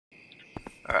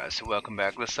Alright, so welcome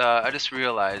back. Let's I just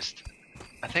realized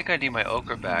I think I need my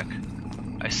ochre back.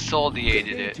 I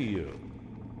soldiated it.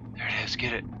 There it is,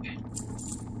 get it.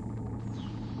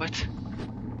 What?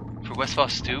 For Westfall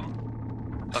Stew?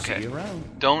 Okay.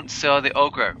 Don't sell the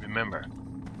ochre, remember.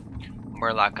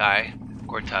 Murloc Eye,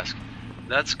 Gortusk.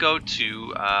 Let's go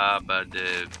to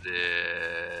the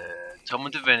Tome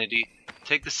of Divinity,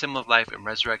 take the Symbol of Life and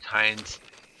resurrect Heinz,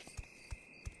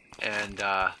 and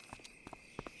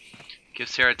give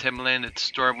Sarah Timberland the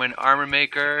Stormwind Armor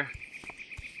Maker.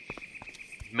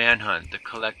 Manhunt, the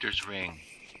Collector's Ring.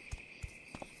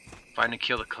 Find and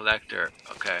kill the Collector.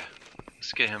 Okay,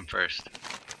 let's get him first.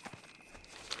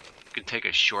 We can take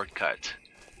a shortcut.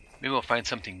 Maybe we'll find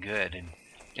something good and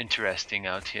interesting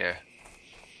out here.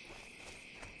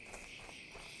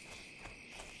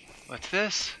 What's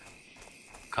this?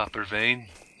 Copper vein.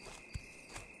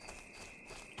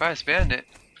 Prize bandit.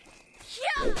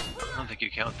 I don't think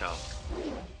you count though.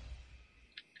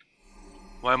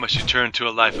 Why must you turn to a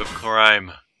life of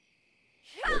crime?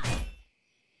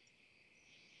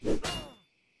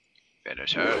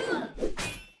 Finish her.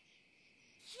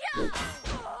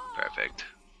 Perfect.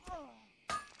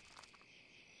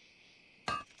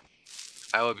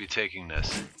 I will be taking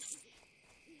this.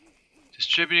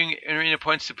 Distributing arena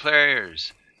points to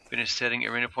players. Finish setting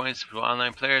arena points to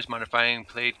online players, modifying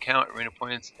played count, arena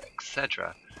points,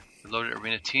 etc. Reloaded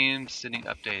arena teams, sitting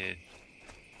updated.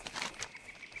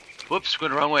 Whoops,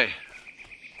 going the wrong way.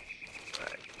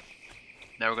 Alright.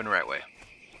 Now we're going the right way.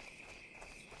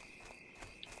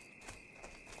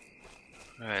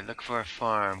 Alright, look for a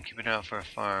farm. Keep an eye out for a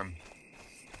farm.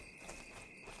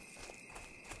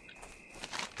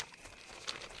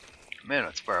 Man,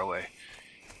 that's far away.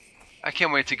 I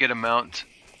can't wait to get a mount.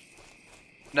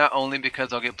 Not only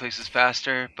because I'll get places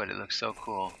faster, but it looks so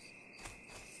cool.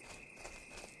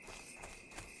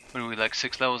 What are we, like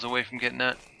 6 levels away from getting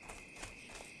that?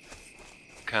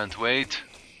 Can't wait.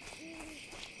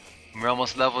 We're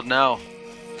almost leveled now.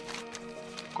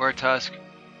 Gortusk.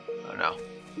 Oh no.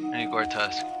 I need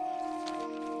Gortusk.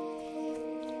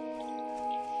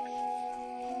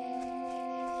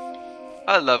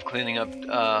 I love cleaning up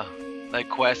like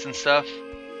quests and stuff.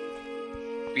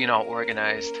 Being all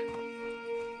organized.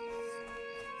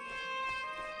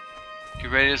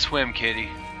 Get ready to swim, kitty.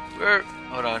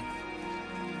 Hold on.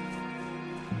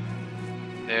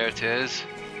 There it is.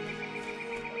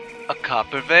 A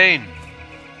copper vein.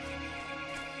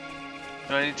 What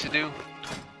do I need to do?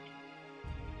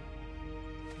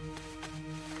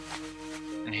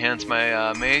 Enhance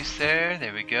my mace there.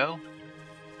 There we go.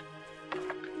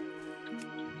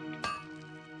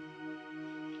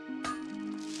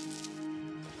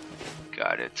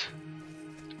 Got it.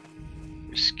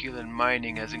 Your skill in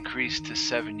mining has increased to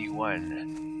 71.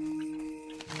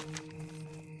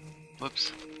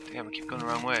 Whoops. Damn, I keep going the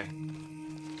wrong way.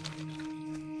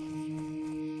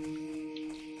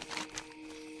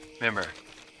 Remember,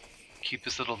 keep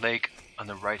this little lake on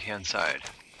the right hand side.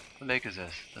 What lake is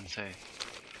this? Doesn't say.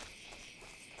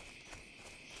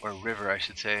 Or river, I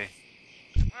should say.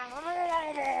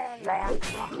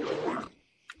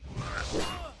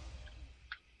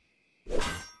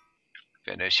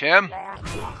 Finish him.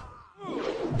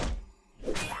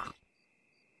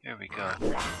 There we go.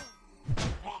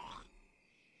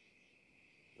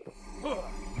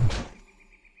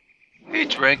 He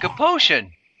drank a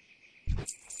potion.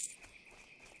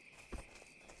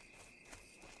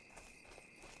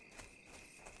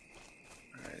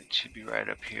 Alright, it should be right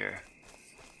up here.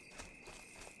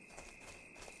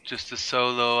 Just a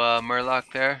solo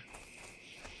Murloc there.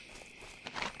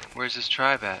 Where's his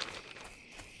tribe at?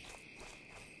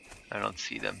 I don't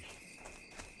see them.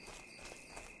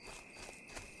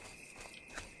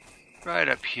 Right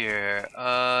up here.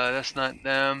 That's not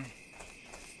them.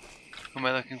 Who am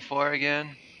I looking for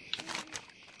again?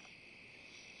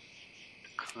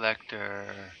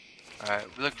 Collector. Alright,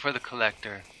 we're looking for the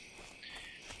Collector.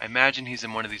 I imagine he's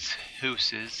in one of these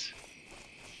houses.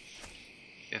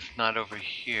 If not over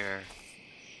here.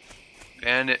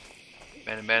 Bandit.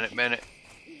 Bandit, bandit, bandit.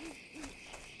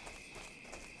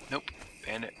 Nope.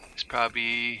 Bandit. It's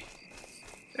probably...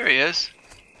 There he is.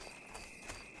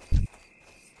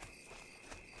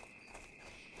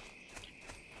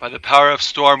 By the power of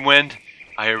Stormwind,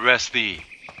 I arrest thee.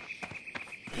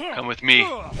 Come with me.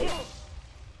 Alright,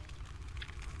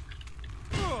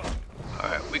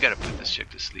 we gotta put this chick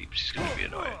to sleep. She's gonna be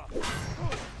annoying.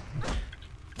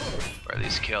 Or at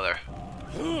least kill her.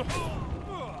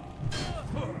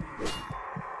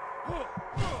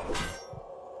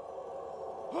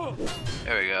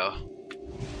 There we go.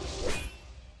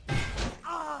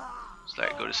 Just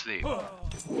let it go to sleep.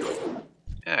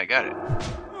 Yeah, I got it.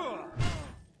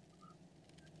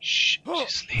 Shh,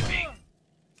 she's sleeping.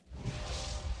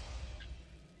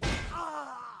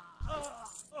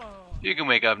 You can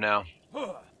wake up now.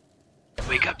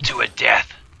 Wake up to a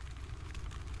death.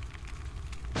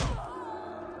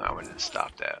 I wanted to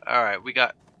stop that. Alright,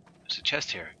 there's a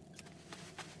chest here.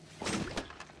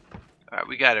 Alright,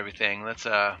 we got everything. Let's,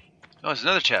 oh, there's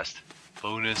another chest.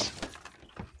 Bonus.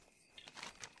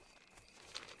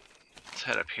 Let's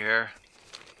head up here.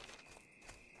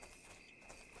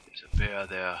 There's a bear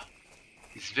there.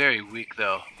 He's very weak,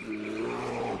 though.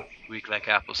 Weak like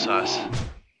applesauce.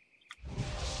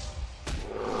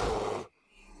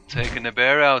 Taking the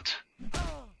bear out.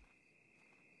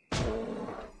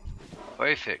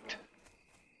 Perfect.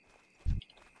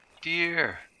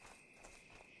 Deer.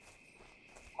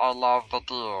 I love the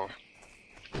deer.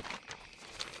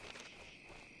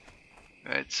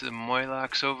 Right, some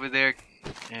Moylocks over there,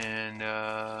 and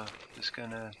just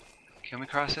gonna. Can we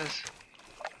cross this?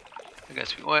 I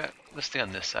guess we. Well, let's stay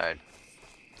on this side.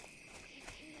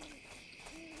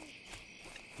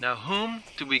 Now, whom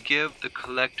do we give the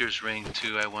collector's ring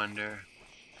to, I wonder?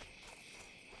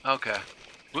 Okay.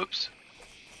 Whoops.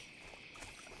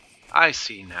 I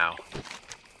see now.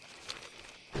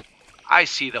 I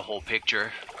see the whole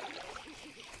picture.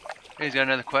 He's got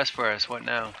another quest for us. What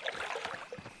now?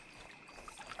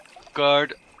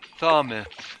 Guard Thomith.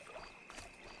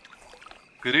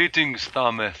 Greetings,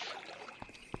 Thomith.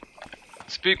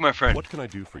 Speak, my friend. What can I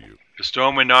do for you? The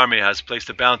Stormwind army has placed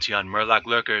a bounty on Murloc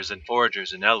lurkers and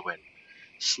foragers in Elwyn.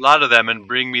 Slaughter them and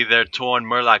bring me their torn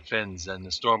Murloc fins, and the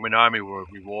Stormwind army will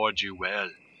reward you well.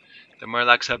 The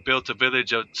Murlocs have built a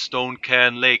village at Stone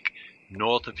Cairn Lake,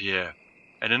 north of here,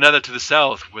 and another to the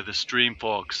south where the stream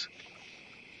forks.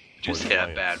 Did you say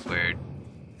that bad word?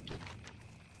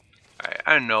 Alright,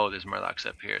 I know there's Murlocs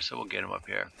up here, so we'll get them up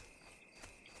here.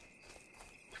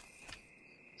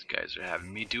 These guys are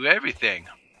having me do everything.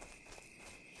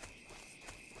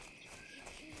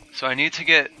 So I need to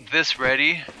get this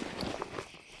ready.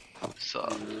 So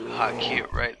hotkey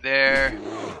it right there.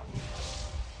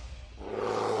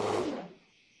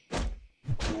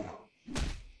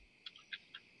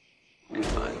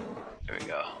 Come on. There we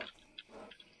go.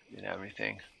 Didn't have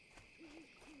anything.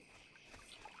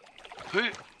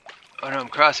 Oh no, I'm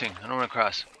crossing. I don't want to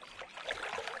cross.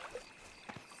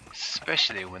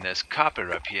 Especially when there's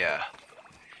copper up here.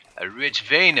 A rich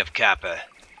vein of copper.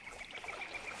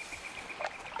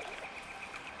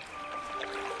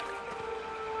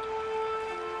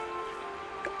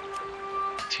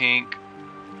 Tink.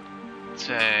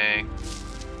 Tank.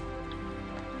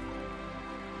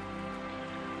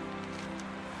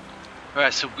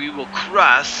 Alright, so we will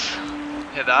cross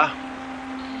hither.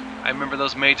 I remember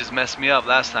those mages messed me up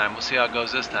last time. We'll see how it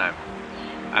goes this time.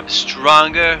 I'm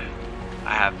stronger,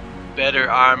 I have better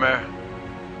armor,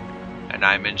 and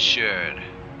I'm insured.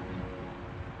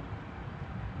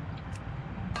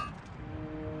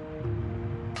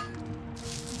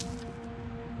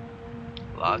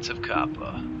 Lots of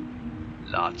copper.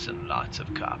 Lots and lots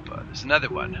of copper. There's another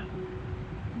one.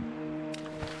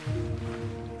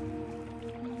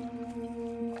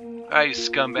 Alright, you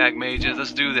scumbag mages,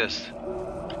 let's do this.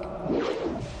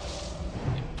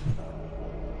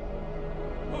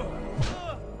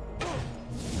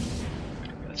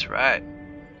 That's right.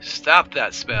 Stop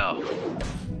that spell.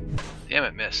 Damn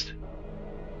it, missed.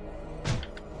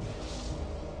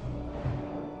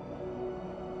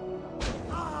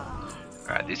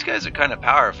 Alright, these guys are kind of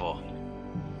powerful.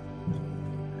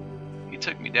 He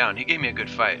took me down. He gave me a good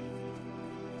fight.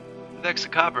 Where the heck's the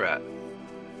copper at?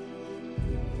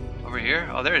 Over here?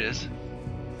 Oh, there it is.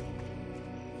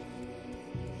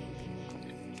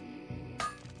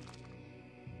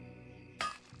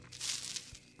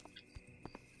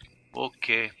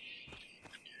 Okay.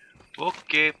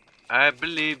 Okay, I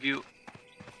believe you.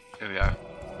 Here we are.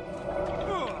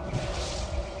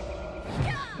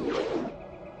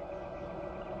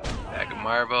 Bag of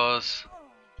marbles.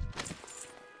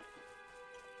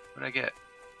 What did I get?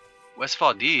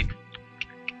 Westfall deed.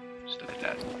 Just look at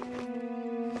that.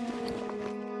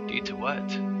 Deed to what?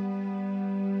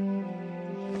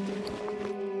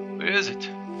 Where is it?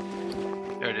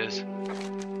 There it is.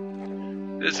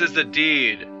 This is the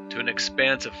deed to an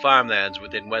expanse of farmlands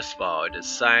within Westfall. It is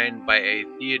signed by a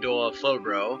Theodore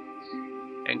Fulbro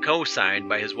and co-signed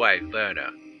by his wife,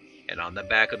 Verna. And on the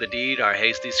back of the deed are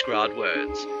hastily scrawled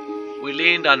words. We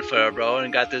leaned on Fulbro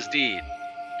and got this deed.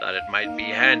 Thought it might be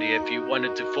handy if you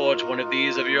wanted to forge one of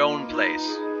these of your own place.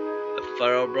 The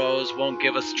Fulbros won't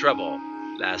give us trouble.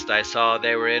 Last I saw,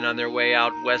 they were in on their way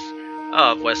out west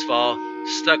of Westfall,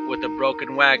 stuck with a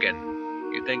broken wagon.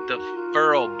 You think the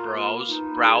Furrowbrows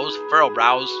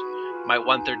might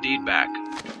want their deed back.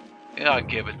 Yeah, I'll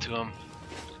give it to him.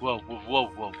 Whoa, whoa, whoa,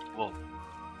 whoa, whoa.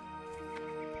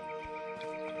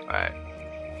 Alright.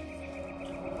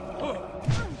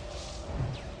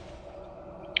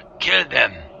 Kill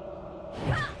them!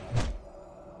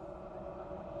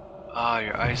 Ah,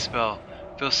 your ice spell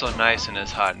feels so nice in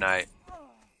this hot night.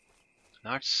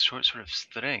 Now it's short sort of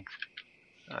strength.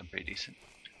 Not pretty decent.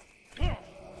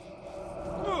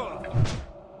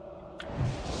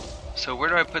 So where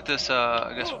do I put this,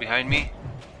 I guess behind me?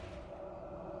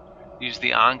 Use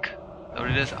the Ankh. Is that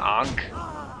what it is? Ankh?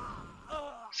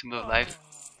 Symbol of life.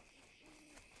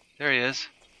 There he is.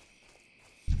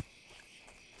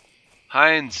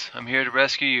 Heinz, I'm here to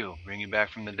rescue you, bring you back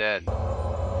from the dead.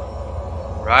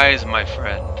 Rise, my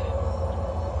friend.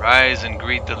 Rise and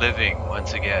greet the living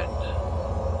once again.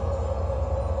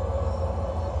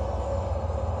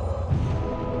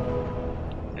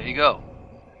 There you go.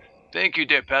 Thank you,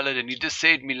 dear Paladin. You just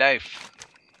saved me life.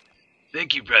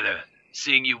 Thank you, brother.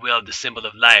 Seeing you wield the symbol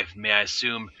of life, may I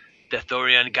assume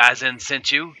Thorian Gazan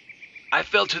sent you? I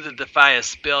fell to the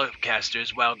Defias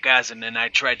spellcasters while Gazan and I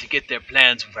tried to get their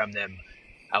plans from them.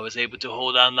 I was able to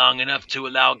hold on long enough to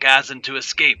allow Gazan to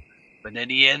escape, but in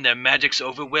the end their magics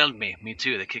overwhelmed me. Me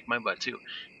too, they kicked my butt too.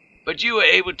 But you were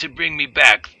able to bring me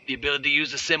back. The ability to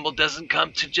use the symbol doesn't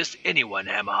come to just anyone,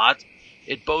 Hammerheart.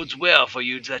 It bodes well for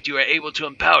you that you are able to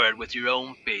empower it with your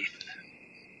own faith.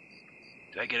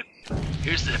 Do I get it?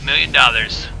 Here's the $1 million.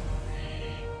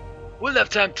 We'll have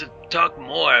time to talk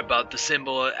more about the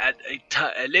symbol at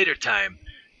a later time.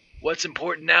 What's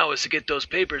important now is to get those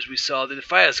papers we saw the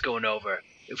Defias going over.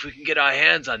 If we can get our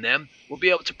hands on them, we'll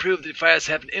be able to prove the Defias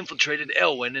haven't infiltrated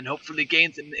Elwyn and hopefully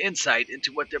gain an insight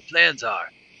into what their plans are.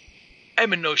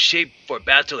 I'm in no shape for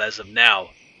battle as of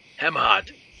now.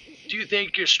 Hammerheart, do you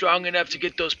think you're strong enough to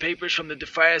get those papers from the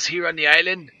Defias here on the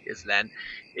island? Islan,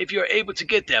 if you're able to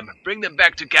get them, bring them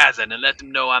back to Gazan and let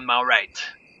them know I'm alright.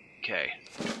 Okay.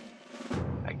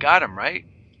 I got him, right?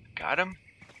 Got him?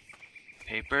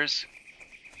 Papers?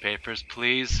 Papers,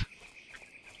 please.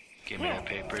 Give me the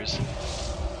papers.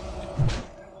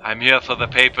 I'm here for the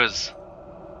papers.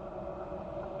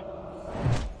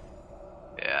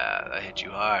 Yeah, that hit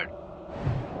you hard.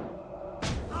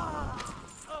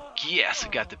 Yes, I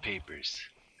got the papers.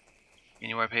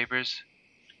 Any more papers?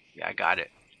 Yeah, I got it.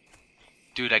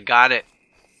 Dude, I got it.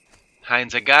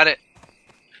 Heinz, I got it.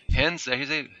 Hens? Did I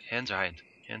say Hens or Heinz?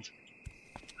 Hens.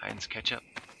 Heinz, catch up.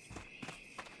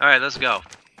 Alright, let's go.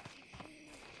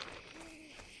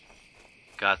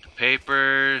 Got the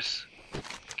papers.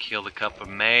 Killed a couple of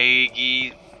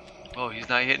Maggie. Oh, he's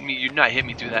not hitting me. You're not hitting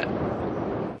me through that.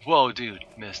 Whoa, dude.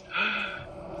 Missed.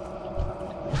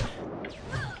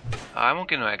 I won't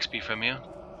get no XP from you.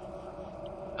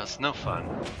 That's no fun.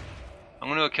 I'm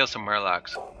gonna go kill some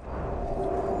Murlocs.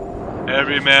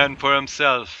 Every man for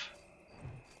himself.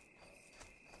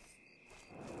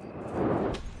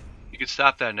 You can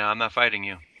stop that now. I'm not fighting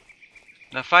you.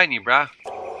 I'm not fighting you, brah.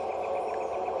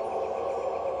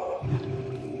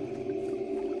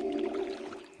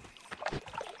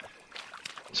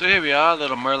 So here we are,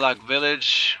 little Murloc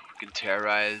village. We can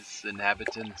terrorize the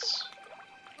inhabitants.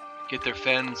 Get their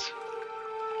fens.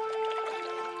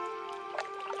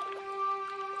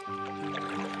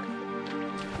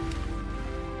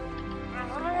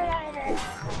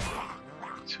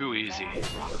 Too easy.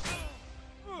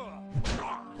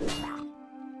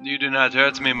 You do not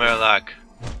hurt me, Murloc.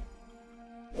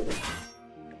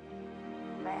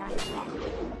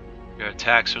 Your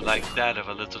attacks are like that of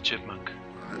a little chipmunk.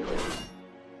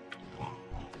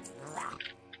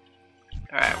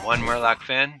 Alright, one Murloc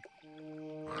fan.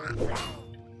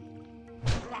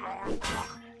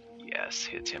 Yes,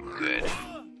 hit him good.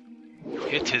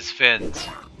 Hit his fins.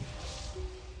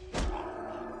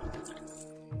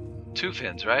 2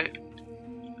 fins, right?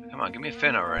 Come on, give me a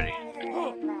fin already.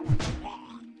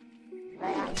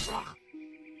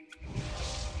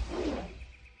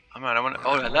 Come on, I want to.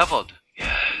 Oh, I leveled.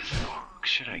 Yes. What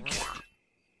should I get?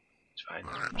 It's fine.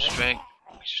 Strength.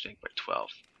 Strength by 12.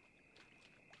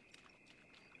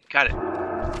 Got it.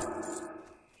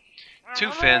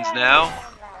 2 fins now.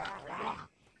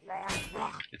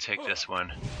 You take this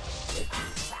one.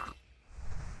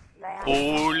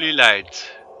 Holy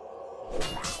light.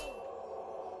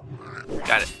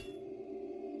 Got it.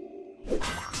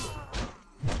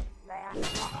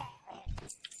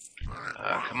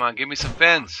 Come on, give me some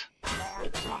fins.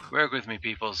 Work with me,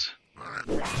 peoples.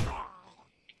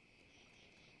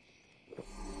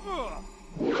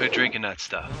 Quit drinking that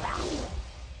stuff.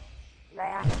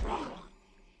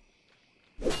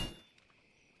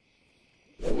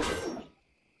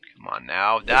 Come on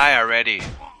now, die already.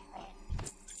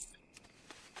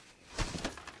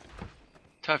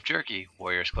 Tough jerky,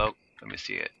 warrior's cloak. Let me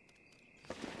see it.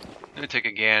 Let me take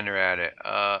a gander at it.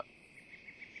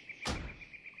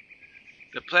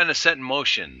 The plan is set in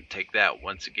motion. Take that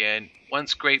once again.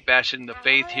 Once great bashing the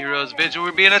faith heroes vigil,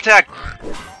 we're being attacked.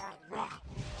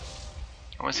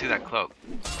 I want to see that cloak.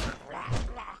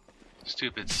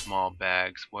 Stupid small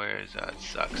bags. Where is that?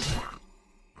 Sucks.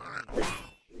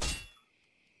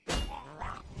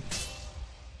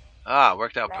 Ah,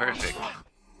 worked out perfect.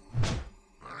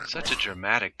 Such a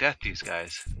dramatic death, these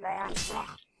guys.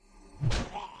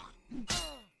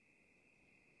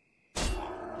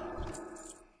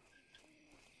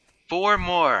 4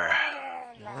 more.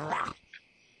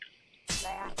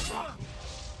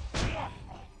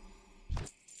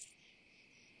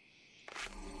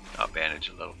 I'll bandage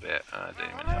a little bit.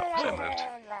 Didn't even help because I moved.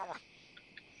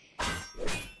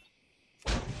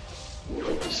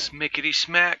 Smickety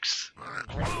smacks.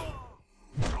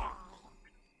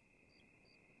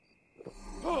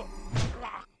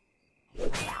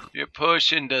 Your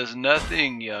potion does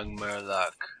nothing, young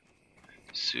Murloc.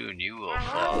 Soon you will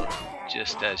fall,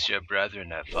 just as your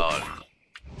brethren have fallen.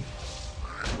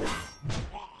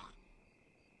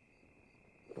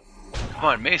 Come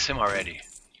on, mace him already.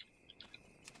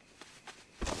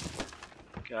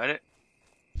 Got it?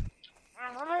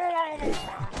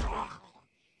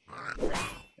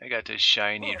 I got this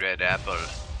shiny red apple.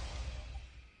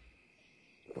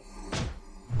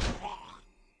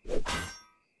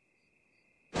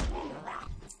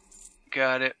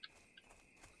 Got it.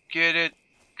 Get it.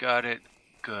 Got it.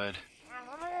 Good.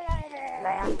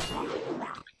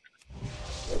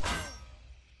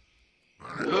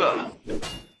 Huh.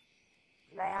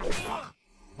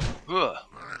 Huh.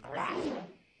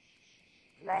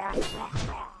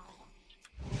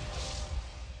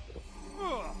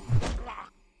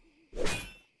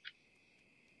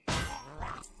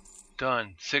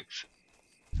 Done. 6.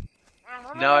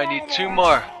 Now I need 2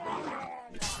 more.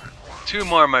 2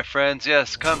 more, my friends.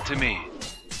 Yes, come to me.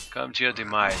 Come to your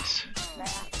demise.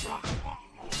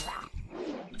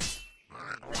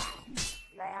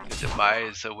 Your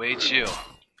demise awaits you.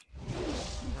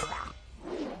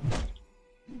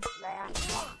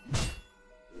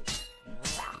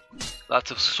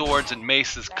 Lots of swords and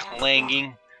maces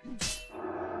clanging.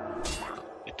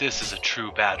 This is a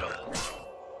true battle.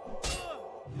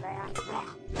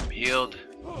 I'm healed.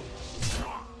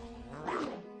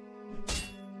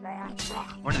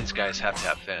 One of these guys have to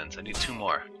have fins. I need 2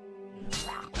 more.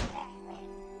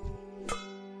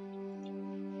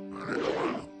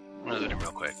 I'm gonna loot him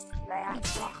real quick.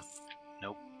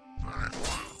 Nope.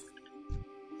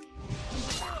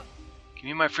 Give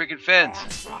me my freaking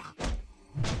fins.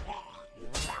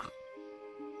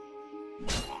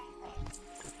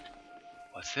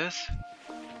 What's this?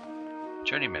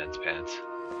 Journeyman's pants.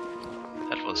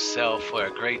 That will sell for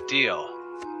a great deal.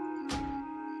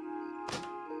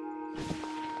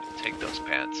 Take those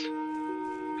pants.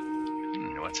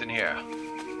 What's in here?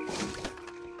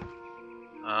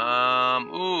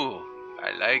 Ooh,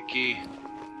 I likey.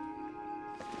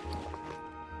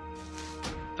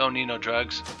 Don't need no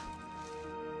drugs.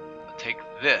 I'll take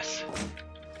this.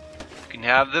 You can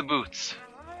have the boots.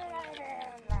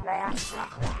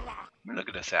 Look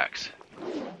at this axe.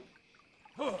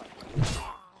 Where'd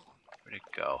it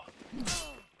go?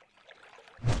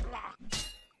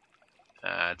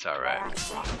 That's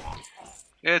alright.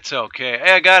 It's okay.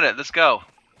 Hey, I got it. Let's go.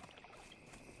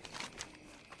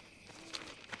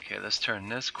 Okay, let's turn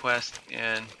this quest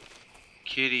in.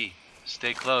 Kitty,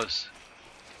 stay close.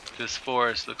 This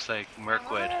forest looks like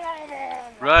Mirkwood.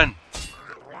 Run!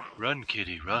 Run,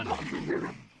 Kitty, run.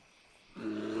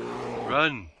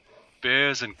 Run!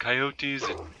 Bears and coyotes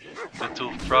and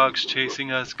little frogs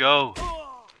chasing us. Go!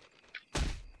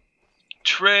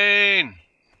 Train!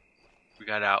 We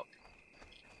got out.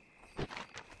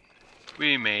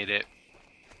 We made it.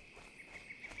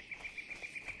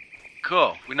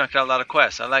 Cool. We knocked out a lot of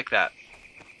quests. I like that.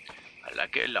 I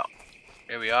like it a lot.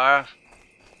 Here we are.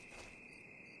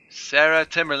 Sarah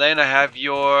Timberlane, I have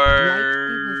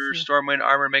your Stormwind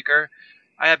armor maker.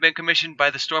 I have been commissioned by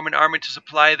the Stormwind Army to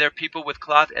supply their people with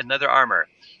cloth and leather armor.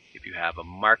 If you have a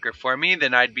marker for me,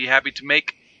 then I'd be happy to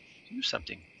make you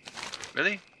something.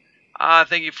 Really?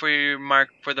 Thank you for your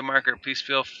the marker. Please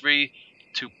feel free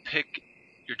to pick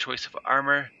your choice of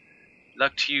armor.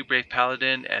 Luck to you, brave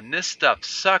paladin. And this stuff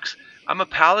sucks. I'm a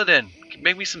paladin.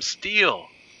 Make me some steel.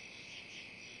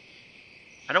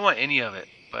 I don't want any of it,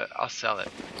 but I'll sell it.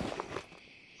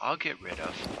 I'll get rid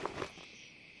of.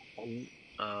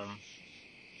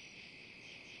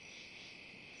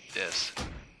 This.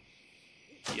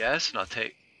 Yes, and I'll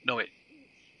take. No wait.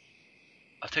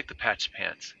 I'll take the patched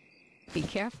pants. Be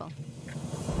careful.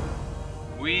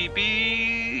 We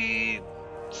be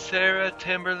Sarah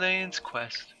Timberlane's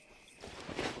quest.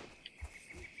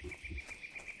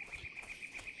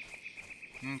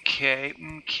 Okay,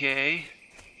 okay.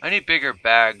 I need bigger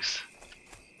bags.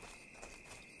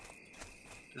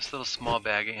 This little small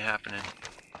bag ain't happening.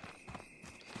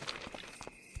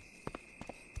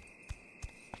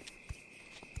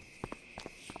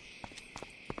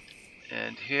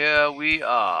 And here we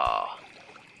are.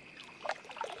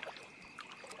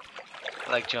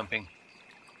 I like jumping.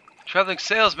 Traveling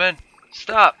salesman,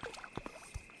 stop!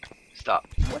 Stop.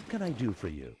 What can I do for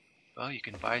you? Well, you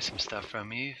can buy some stuff from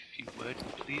me if you would,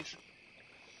 please.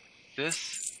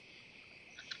 This.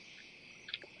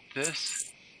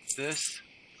 This. This.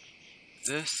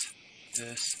 This.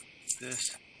 This.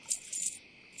 This.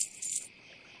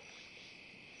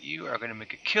 You are going to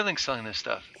make a killing selling this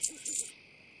stuff.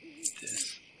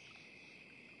 This.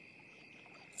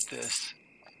 This.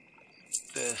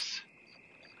 This.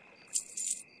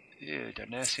 Ew,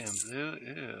 Darnasian blue.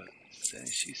 Ew. Say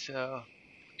she sell.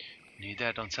 Need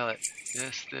that, don't sell it.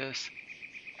 This.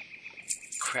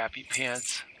 Crappy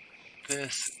pants.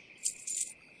 This.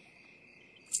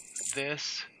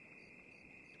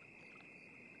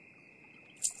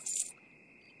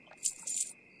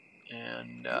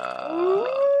 And,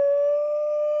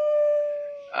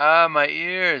 my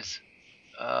ears.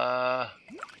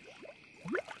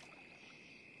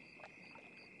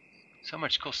 So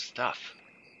much cool stuff.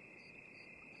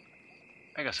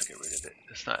 I guess I'll get rid of it.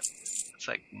 It's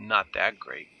like not that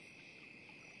great.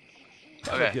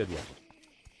 Have a good one.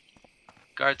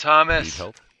 Guard Thomas. Need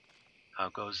help? How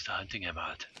goes the hunting,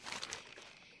 Emad?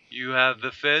 You have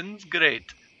the Fens?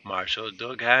 Great. Marshal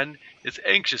Doghan is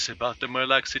anxious about the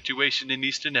Murloc situation in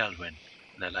Eastern Elwyn,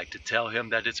 and I'd like to tell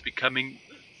him that it's becoming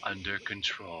under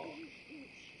control.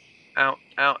 Out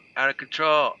of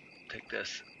control. Take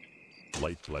this.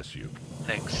 Light bless you.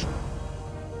 Thanks.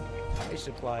 I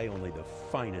supply only the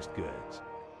finest goods.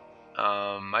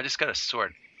 I just got a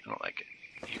sword. I don't like it.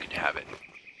 You can have it.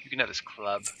 You can have this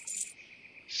club.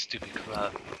 Stupid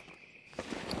club.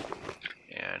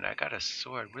 And I got a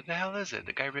sword. Where the hell is it?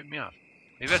 The guy ripped me off.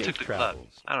 Maybe I took the club.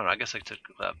 I don't know. I guess I took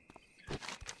the club.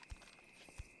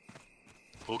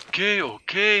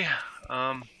 Okay.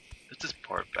 Let's just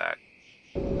port back.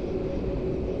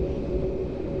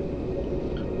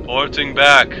 Porting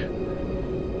back.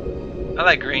 I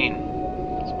like green.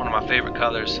 It's one of my favorite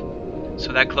colors.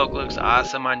 So that cloak looks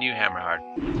awesome on you, Hammerheart.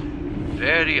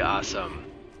 Very awesome.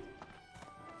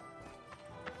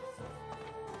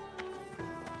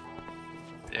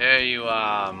 There you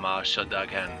are, Marshal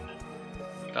Duggan.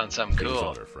 Found something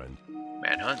cool.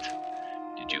 Manhunt.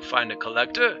 Did you find a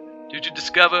collector? Did you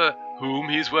discover whom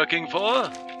he's working for?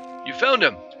 You found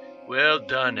him. Well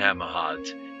done,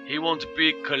 Hammerheart. He won't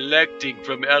be collecting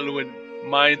from Elwyn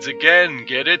mines again,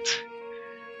 get it?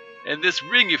 And this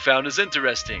ring you found is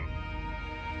interesting.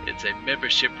 It's a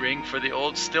membership ring for the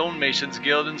old Stonemasons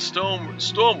Guild in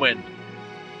Stormwind.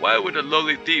 Why would a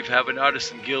lowly thief have an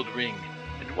artisan guild ring?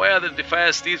 And why are the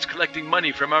Defias thieves collecting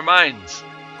money from our mines?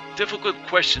 Difficult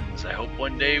questions. I hope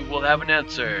one day we'll have an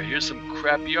answer. Here's some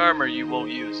crappy armor you won't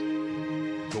use.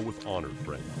 Go with honor,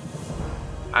 friend.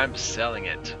 I'm selling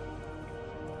it.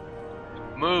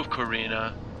 Move,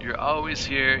 Corina. You're always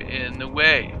here in the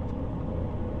way.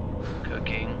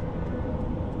 Cooking.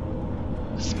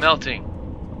 Smelting.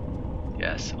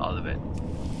 Yes, all of it.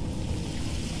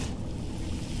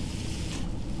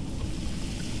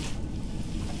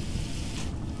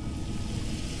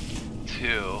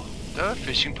 Two. Is that a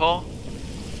fishing pole?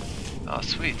 Oh,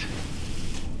 sweet.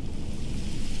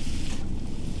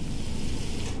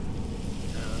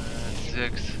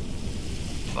 6,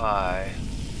 5,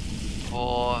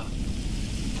 4,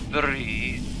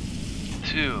 3,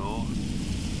 2,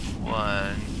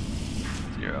 1,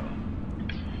 0.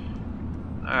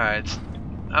 Alright,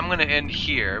 I'm going to end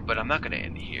here, but I'm not going to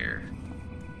end here.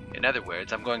 In other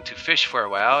words, I'm going to fish for a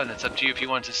while, and it's up to you if you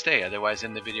want to stay. Otherwise,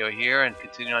 end the video here and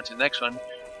continue on to the next one,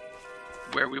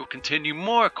 where we will continue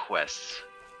more quests.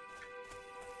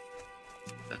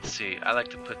 Let's see, I like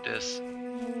to put this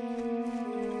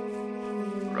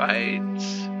right.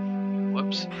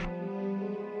 Whoops.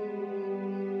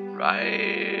 Right.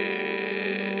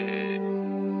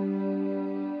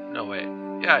 No, wait.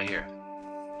 Yeah, here.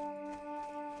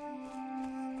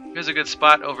 Here's a good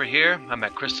spot over here. I'm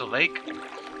at Crystal Lake,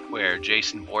 where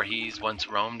Jason Voorhees once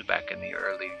roamed back in the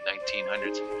early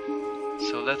 1900s.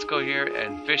 So let's go here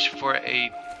and fish for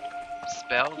a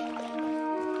spell.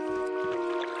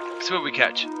 See what we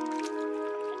catch.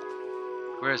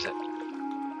 Where is it?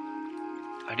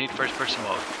 I need first person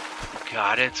mode.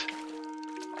 Got it.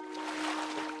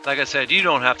 Like I said, you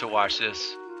don't have to watch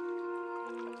this.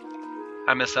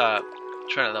 I miss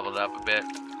Trying to level it up a bit.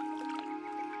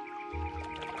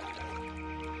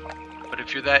 But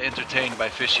if you're that entertained by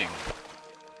fishing,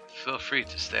 feel free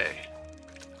to stay.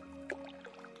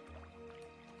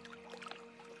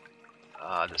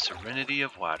 Ah, the serenity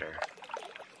of water.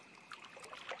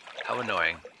 How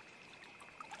annoying.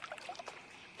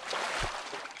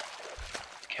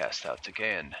 Cast out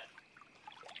again.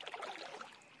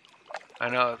 I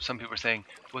know some people are saying,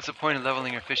 what's the point of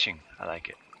leveling or fishing? I like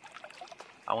it.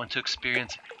 I want to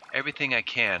experience everything I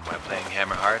can while playing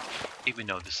Hammerheart, even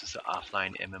though this is an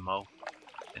offline MMO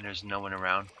and there's no one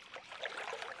around.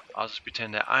 I'll just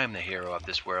pretend that I'm the hero of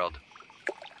this world.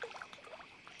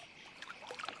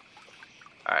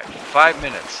 Alright, 5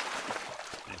 minutes.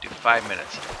 I'm going to do 5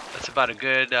 minutes. That's about a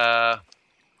good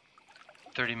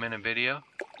 30-minute video.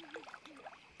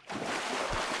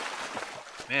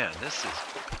 Man, this is...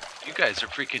 You guys are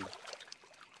freaking...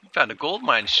 You found a gold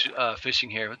mine fishing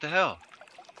here. What the hell?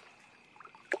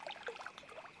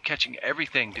 Catching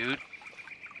everything, dude.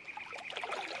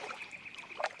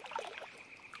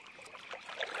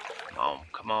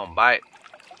 Come on, bite.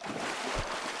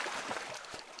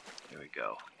 There we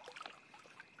go.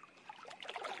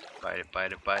 Bite it,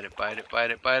 bite it, bite it, bite it,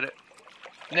 bite it, bite it.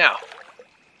 Now.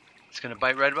 It's gonna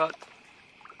bite right about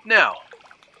now.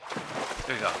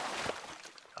 There we go.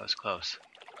 That was close.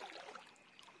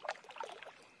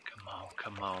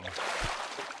 Come on.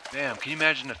 Damn, can you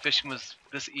imagine if fishing was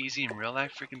this easy in real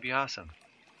life? Freaking be awesome.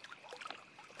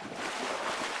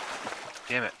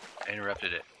 Damn it, I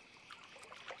interrupted it.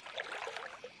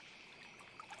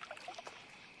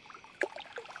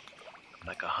 I'm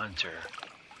like a hunter.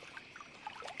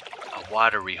 A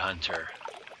watery hunter.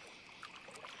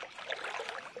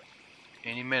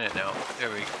 Any minute now.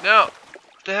 There we go. No!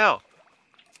 What the hell?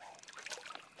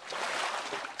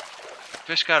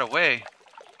 Fish got away.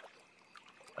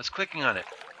 I was clicking on it.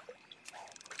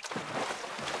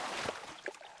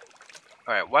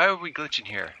 Alright, why are we glitching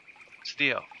here? What's the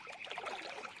deal?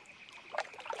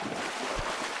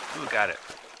 Ooh, got it.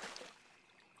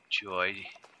 Joy.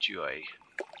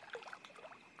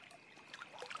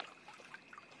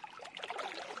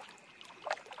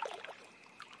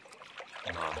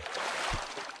 Come on.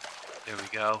 There we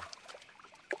go.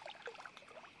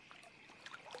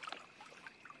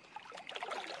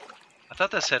 I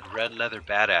thought that said red leather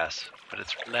badass, but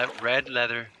it's red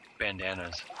leather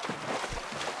bandanas.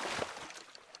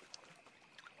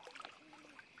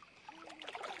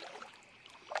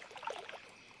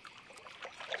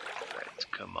 Right,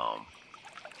 come on.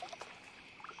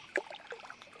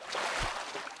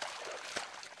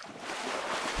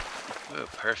 Oh,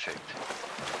 perfect.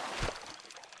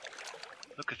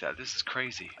 Look at that, this is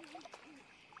crazy.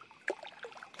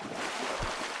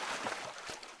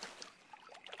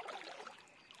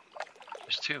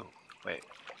 There's two. Wait.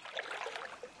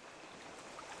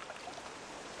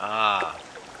 Ah.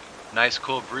 Nice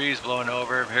cool breeze blowing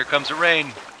over. Here comes the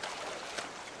rain.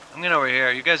 I'm getting over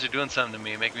here. You guys are doing something to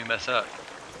me, make me mess up.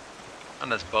 On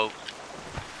this boat.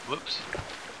 Whoops.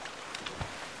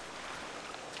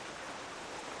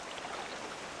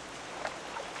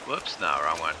 Whoops, no,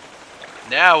 wrong one.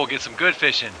 Now we'll get some good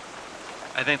fishing.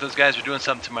 I think those guys are doing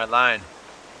something to my line.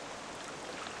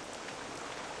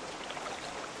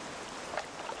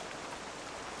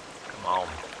 Come on.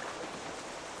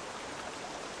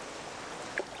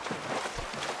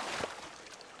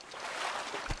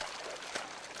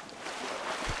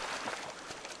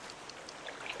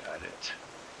 Got it.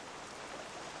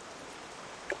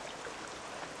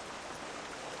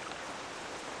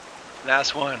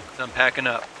 Last one. I'm packing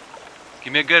up.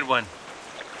 Give me a good one.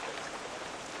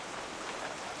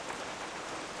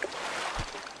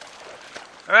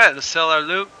 Alright, let's sell our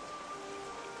loot.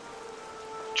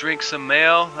 Drink some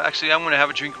ale. Actually, I'm going to have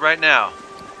a drink right now.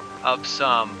 Of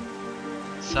some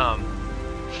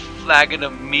flagon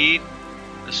of mead.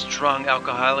 A strong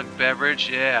alcoholic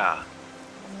beverage. Yeah.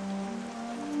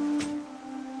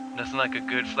 Nothing like a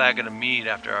good flagon of mead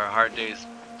after our hard days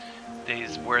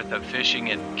worth of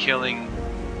fishing and killing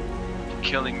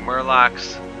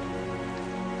murlocs.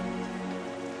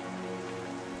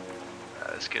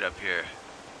 Let's get up here.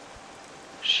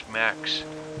 Schmacks.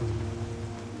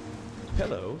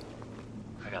 Hello.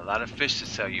 I got a lot of fish to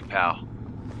sell you, pal.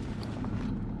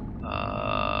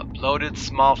 Bloated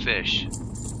small fish.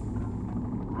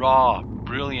 Raw,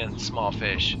 brilliant small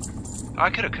fish. Oh,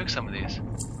 I could have cooked some of these.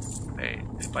 Hey,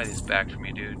 buy these back for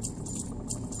me, dude.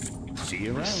 See you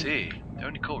around. Let's see. Are there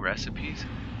any cool recipes?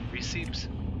 Receipts?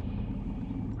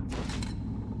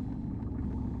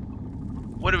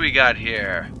 What do we got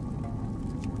here?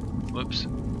 Whoops.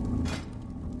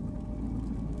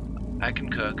 I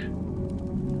can cook.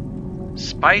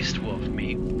 Spiced wolf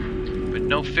meat. but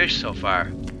no fish so far.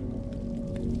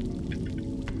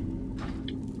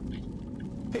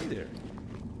 Hey there.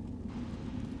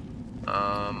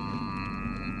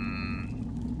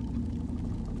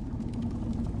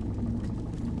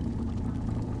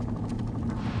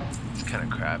 It's kind of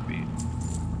crappy.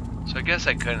 So I guess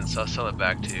I couldn't, so I'll sell it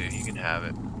back to you. You can have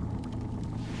it.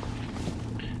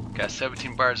 Got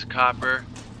 17 bars of copper,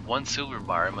 1 silver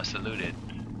bar. I must have looted.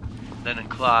 Linen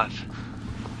cloth,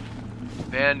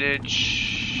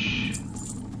 bandage.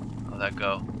 I'll let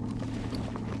go.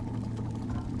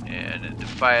 And a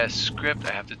Defia script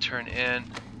I have to turn in.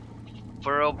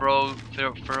 Furrow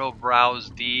browse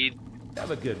deed.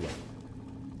 Have a good one.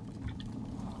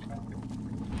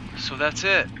 So that's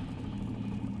it.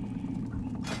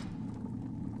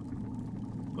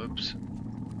 Whoops.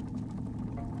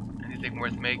 Anything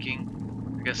worth making?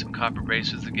 I got some copper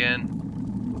bracelets again.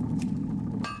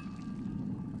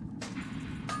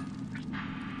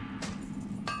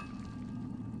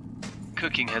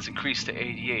 Cooking has increased to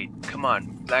 88. Come on.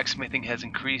 Blacksmithing has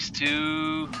increased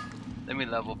to... Let me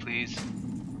level, please.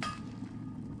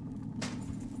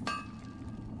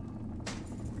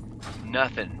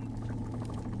 Nothing.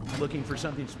 Looking for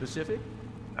something specific?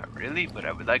 Not really, but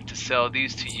I would like to sell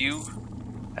these to you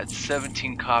at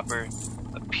 17 copper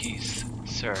a piece,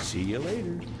 sir. See you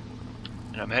later.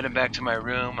 And I'm heading back to my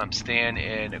room. I'm staying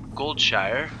in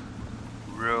Goldshire,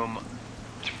 room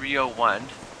 301.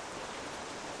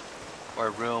 Or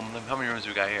room, how many rooms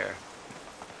we got here?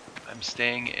 I'm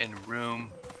staying in room,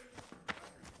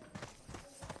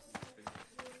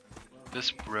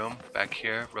 this room back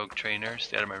here, Rogue Trainer,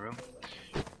 stay out of my room.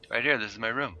 Right here, this is my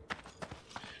room.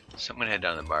 So I'm gonna head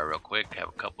down to the bar real quick, have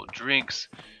a couple drinks,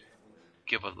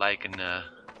 give a like and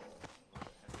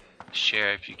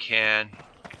share if you can,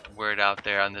 get the word out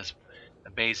there on this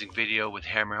amazing video with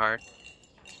Hammerheart,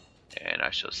 and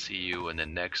I shall see you in the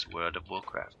next World of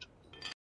Warcraft.